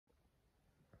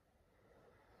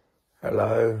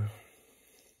Hello,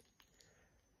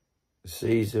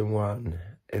 Season 1,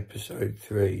 Episode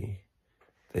 3,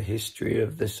 The History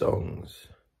of the Songs.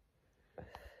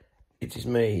 It is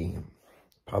me,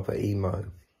 Papa Emo.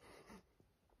 Do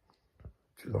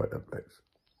you like that, Bex?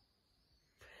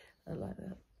 I like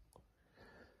that.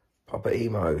 Papa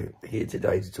Emo, here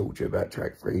today to talk to you about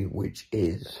track 3, which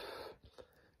is...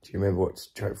 Do you remember what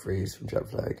track 3 is from Jack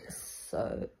Flag?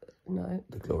 So, no.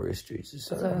 The Glorious Streets of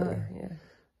Soho. So, yeah.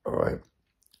 Alright.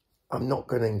 I'm not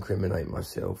going to incriminate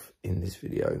myself in this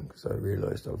video because I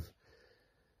realised I've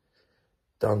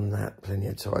done that plenty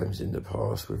of times in the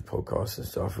past with podcasts and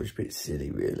stuff, which is a bit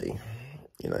silly really,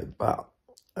 you know, but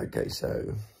okay,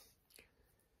 so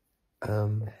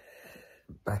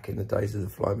back in the days of the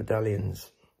Fly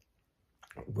Medallions,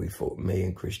 we thought, me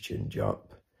and Christian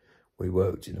Jupp, we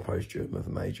worked in the post room of a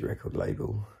major record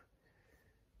label,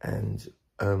 and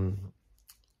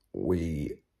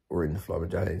we were in the Fly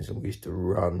Medallions, and we used to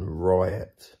run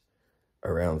riot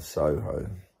around Soho,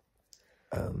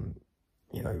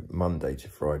 you know, Monday to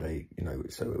Friday, you know,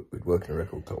 so we'd work in a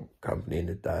record company in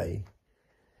the day,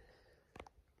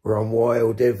 run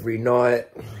wild every night.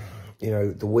 You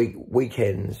know, the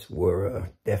weekends were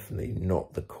definitely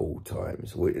not the cool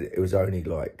times. It was only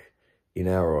like, in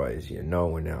our eyes, you know, no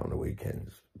one went out on the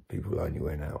weekends. People only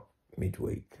went out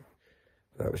midweek.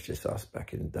 That was just us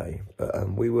back in the day. But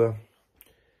we were...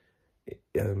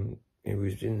 it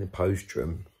was in the post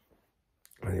room,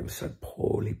 and it was so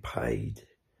poorly paid.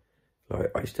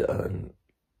 Like, I used to earn,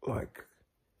 like,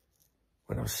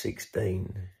 when I was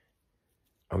 16,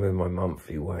 I remember my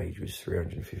monthly wage was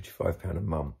 £355 a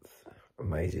month.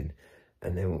 Amazing.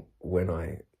 And then when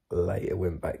I later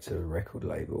went back to the record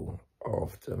label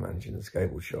after managing the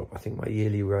skateboard shop, I think my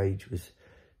yearly wage was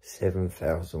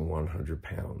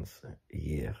 £7,100 a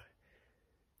year.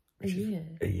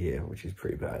 A year, which is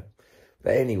pretty bad.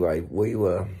 But anyway, we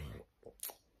were,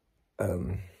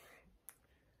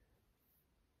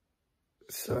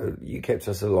 so you kept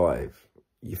us alive.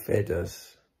 You fed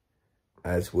us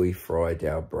as we fried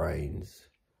our brains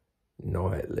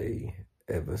nightly,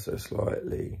 ever so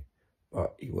slightly,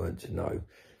 but you weren't to know.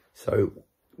 So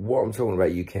what I'm talking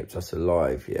about, you kept us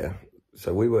alive, yeah?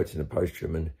 So we worked in the post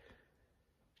room, and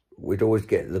we'd always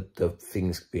get the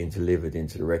things being delivered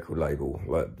into the record label,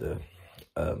 like the...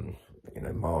 you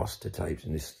know, master tapes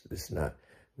and this and that.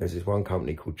 There's this one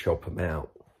company called Chop 'Em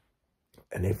Out,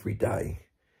 and every day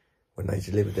when they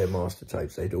delivered their master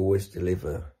tapes, they'd always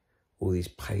deliver all these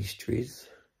pastries,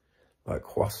 like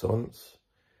croissants,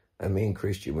 and me and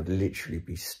Christian would literally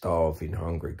be starving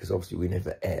hungry, because obviously we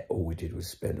never ate. All we did was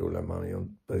spend all our money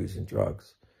on booze and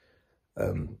drugs.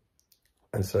 And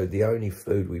so the only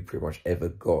food we pretty much ever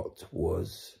got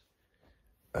was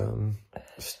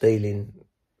stealing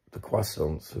the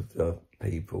croissants of the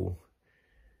people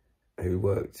who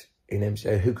worked in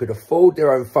MCA, who could afford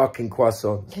their own fucking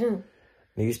croissants. And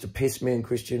it used to piss me and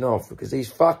Christian off, because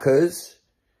these fuckers,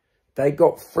 they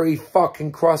got free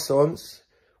fucking croissants.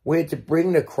 We had to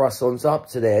bring the croissants up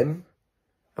to them,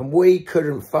 and we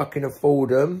couldn't fucking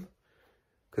afford them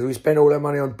because we spent all our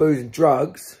money on booze and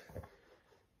drugs.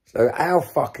 So our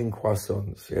fucking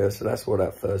croissants, yeah, so that's what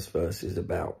that first verse is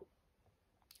about.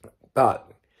 But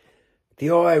the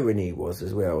irony was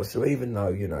as well, so even though,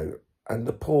 you know, and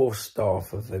the poor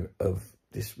staff of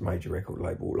this major record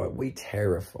label, like, we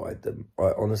terrified them.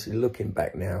 Like, honestly, looking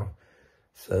back now,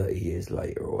 30 years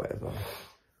later or whatever,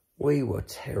 we were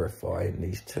terrifying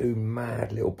these two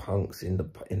mad little punks in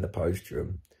the post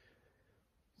room,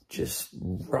 just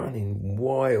running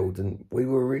wild. And we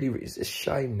were really, it's a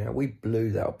shame now, we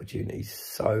blew that opportunity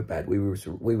so bad. We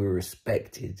were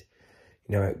respected.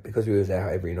 You know, because we was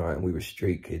out every night, and we were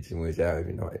street kids, and we was out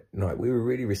every night, we were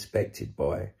really respected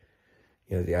by,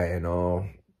 you know, the A&R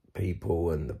people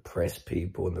and the press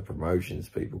people and the promotions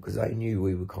people, because they knew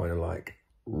we were kind of like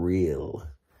real,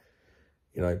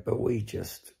 you know. But we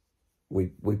just, we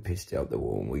pissed out the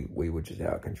wall, and we were just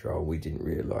out of control. We didn't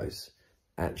realise,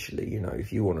 actually, you know,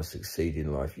 if you want to succeed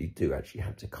in life, you do actually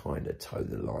have to kind of toe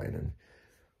the line. And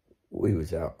we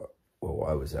was out... Well,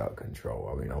 I was out of control.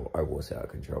 I mean, I was out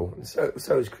of control. And so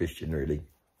was Christian, really.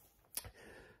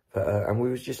 But, and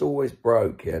we was just always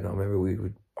broke, yeah. And I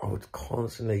remember I would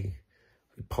constantly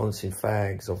be pouncing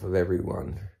fags off of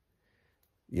everyone,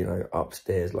 you know,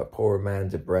 upstairs. Like poor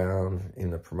Amanda Brown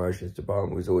in the promotions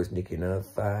department was always nicking her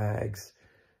fags.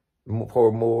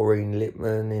 Poor Maureen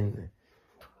Lippman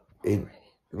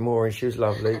Maureen, she was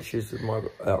lovely. She was with my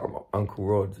Uncle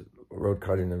Rod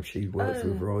Cunningham. She worked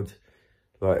with Rod.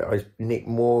 Like, I nicked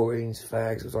Maureen's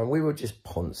fags. We were just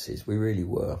ponces. We really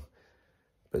were.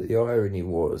 But the irony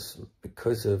was,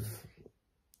 because of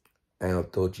our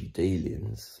dodgy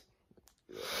dealings,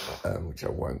 which I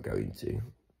won't go into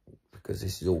because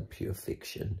this is all pure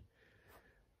fiction.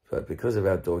 But because of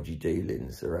our dodgy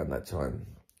dealings around that time,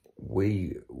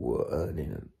 we were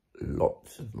earning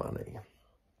lots of money.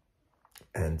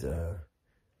 And,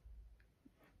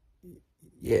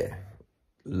 yeah,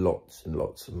 lots and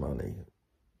lots of money.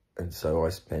 And so I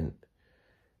spent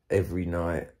every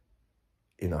night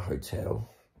in a hotel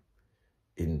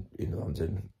in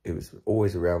London. It was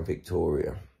always around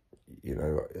Victoria. You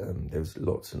know, there was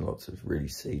lots and lots of really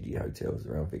seedy hotels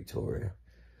around Victoria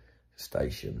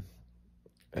Station.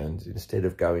 And instead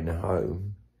of going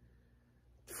home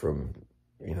from,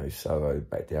 you know, Soho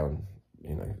back down,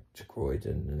 you know, to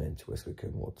Croydon and then to West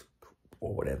Wickham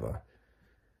or whatever,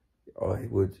 I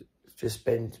would just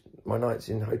spend my nights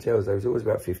in hotels. There was always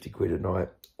about 50 quid a night.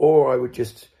 Or I would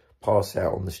just pass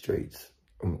out on the streets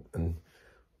and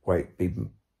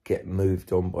get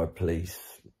moved on by police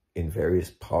in various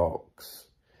parks.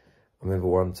 I remember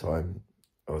one time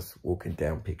I was walking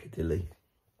down Piccadilly,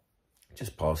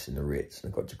 just passing the Ritz,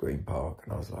 and I got to Green Park,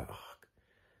 and I was like, oh,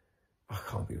 I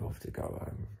can't be bothered to go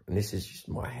home. And this is just,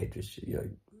 my head was, you know,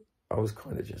 I was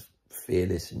kind of just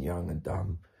fearless and young and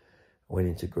dumb. I went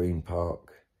into Green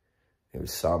Park. It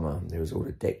was summer, and there was all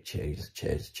the deck chairs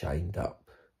chained up.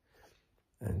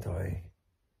 And I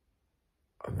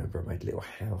remember I made a little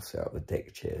house out of the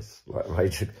deck chairs. Like, I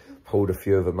pulled a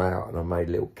few of them out, and I made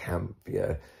a little camp,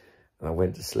 yeah. And I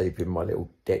went to sleep in my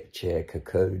little deck chair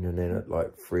cocoon, and then at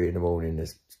like 3 in the morning,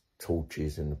 there's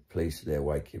torches and the police are there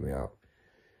waking me up.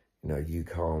 You know, you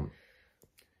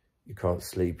can't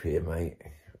sleep here, mate.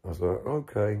 I was like,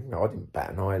 okay. No, I didn't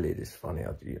bat an eyelid. It's funny,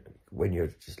 when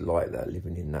you're just like that,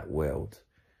 living in that world,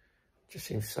 it just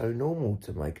seems so normal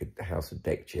to make a house of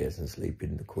deck chairs and sleep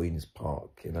in the Queen's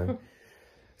Park, you know.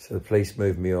 So the police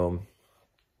moved me on.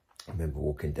 I remember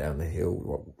walking down the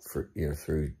hill, you know,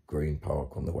 through Green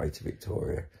Park on the way to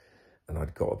Victoria, and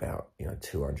I'd got about, you know,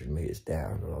 200 metres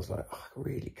down, and I was like, oh, I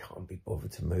really can't be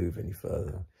bothered to move any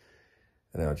further.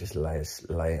 And then I just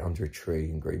lay under a tree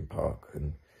in Green Park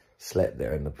and slept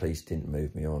there, and the police didn't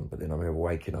move me on. But then I remember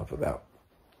waking up about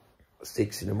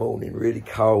 6 in the morning, really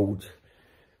cold.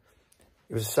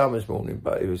 It was a summer's morning,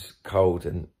 but it was cold,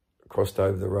 and crossed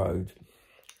over the road,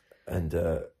 and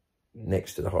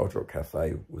next to the Hard Rock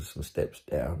Cafe was some steps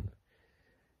down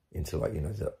into, like, you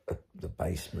know, the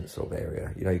basement sort of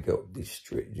area. You know, you got this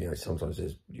street, you know, sometimes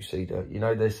there's, you see the, you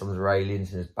know, there's some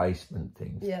railings and there's basement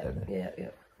things. Yeah, yeah.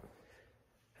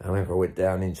 I remember I went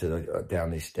down into down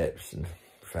these steps and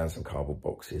found some cardboard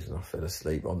boxes, and I fell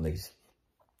asleep on these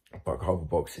cardboard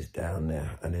boxes down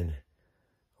there. And then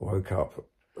I woke up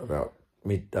about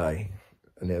midday,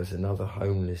 and there was another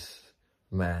homeless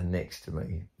man next to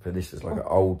me. But this was like an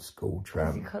old school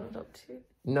tramp. Has he cuddled up to you?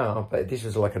 No, but this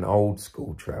was like an old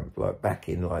school tramp, like back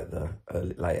in like the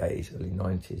late 80s, early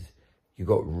 90s. You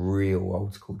got real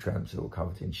old school tramps that were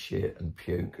covered in shit and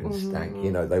puke and stank.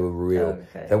 You know, they were real. Oh,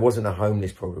 okay. There wasn't a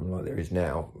homeless problem like there is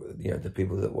now. You know, the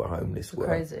people that were homeless were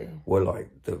crazy. Were like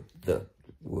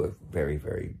were very,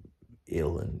 very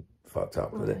ill and fucked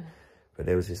up. But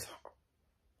there was this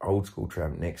old school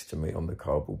tramp next to me on the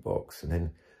cardboard box, and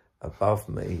then above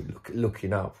me,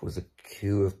 looking up, was a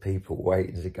queue of people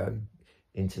waiting to go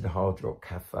into the Hard Rock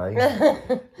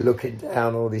Cafe. Looking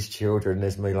down, all these children,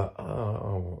 there's me like,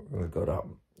 oh, I got up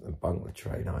and bunked the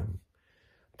train home.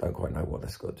 Don't quite know what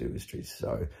that's got to do with Streets of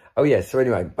Soho. Oh yeah, so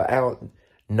anyway, but our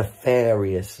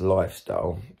nefarious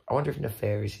lifestyle, I wonder if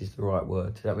nefarious is the right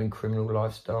word. Does that mean criminal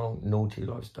lifestyle, naughty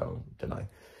lifestyle? Don't know.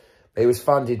 But it was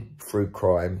funded through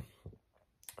crime,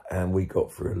 and we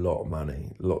got through a lot of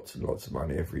money, lots and lots of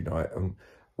money every night. And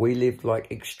we lived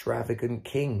like extravagant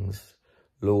kings,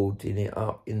 lording it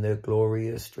up in the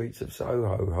glorious streets of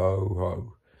Soho, ho,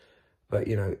 ho. But,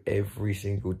 you know, every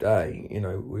single day, you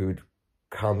know, we would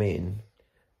come in,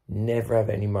 never have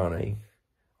any money.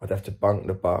 I'd have to bunk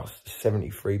the bus,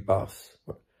 73 bus,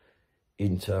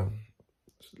 into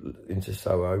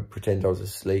Soho, pretend I was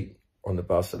asleep on the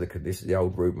bus. So this is the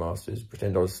old route masters,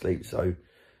 pretend I was asleep so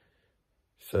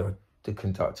the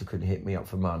conductor couldn't hit me up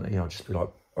for money. I'd just be like,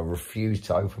 I refused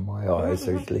to open my eyes,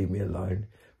 so he'd leave me alone.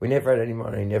 We never had any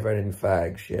money, never had any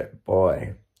fags yet.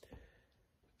 By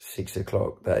 6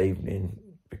 o'clock that evening,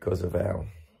 because of our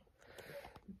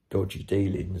dodgy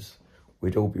dealings,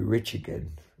 we'd all be rich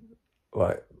again.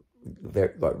 Like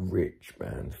rich,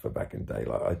 man, for back in the day.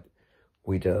 Like,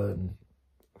 we'd earn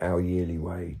our yearly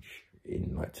wage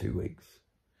in like 2 weeks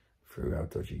through our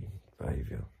dodgy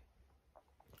behaviour.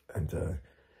 And,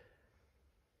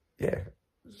 yeah.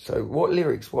 So what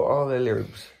are the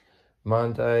lyrics?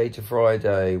 Monday to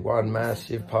Friday, one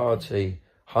massive party,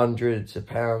 hundreds of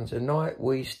pounds a night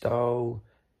we stole,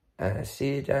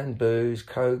 acid and booze,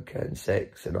 coke and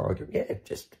sex and argument. Yeah,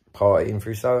 just partying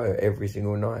through Soho every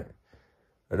single night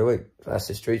of the week. That's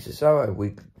the streets of Soho.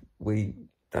 We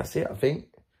that's it, I think.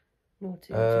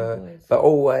 Naughty boys. But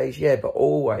always,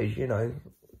 you know,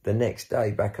 the next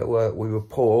day back at work, we were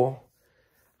poor,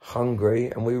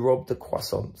 hungry, and we robbed the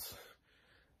croissants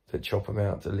to chop them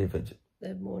out delivered.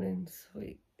 They're morning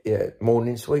sweet. Yeah,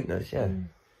 morning sweeteners, yeah.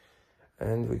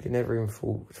 And we could never even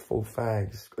full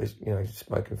fags, you know,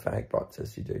 smoking fag butts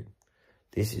as you do.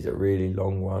 This is a really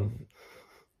long one.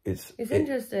 It's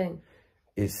interesting.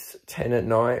 It's 10 at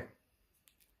night.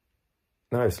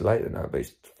 No, it's late at night, but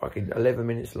it's fucking 11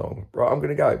 minutes long. Right, I'm going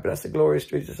to go. But that's the glorious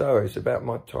streets of Soho. It's about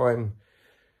my time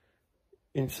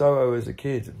in Soho as a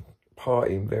kid,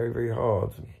 partying very, very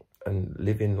hard and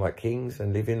living like kings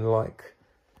and living like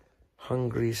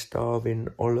hungry, starving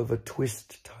Oliver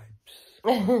Twist types.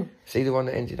 See the one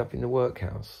that ended up in the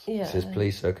workhouse? Yeah. It says,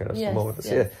 please, sir, can I have some more?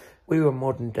 Yes. Yeah, we were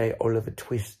modern day Oliver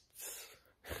Twists.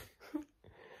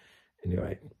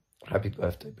 Anyway, happy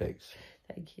birthday, Bex.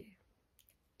 Thank you.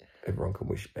 Everyone can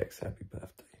wish Bex happy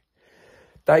birthday.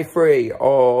 Day 3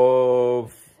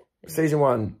 of season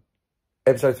 1,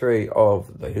 episode 3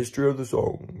 of The History of the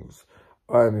Songs.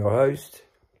 I am your host,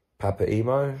 Papa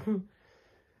Emo,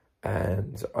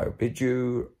 and I bid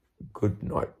you good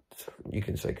night. You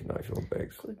can say good night if you want,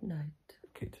 Bex. Good night.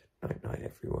 Good night,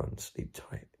 everyone. Sleep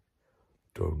tight.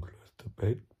 Don't let the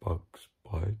bed bugs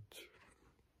bite.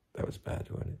 That was bad,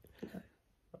 wasn't it? No.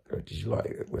 Did you like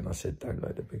it when I said don't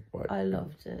let the big bite? I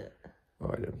loved it. All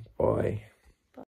right then. Bye.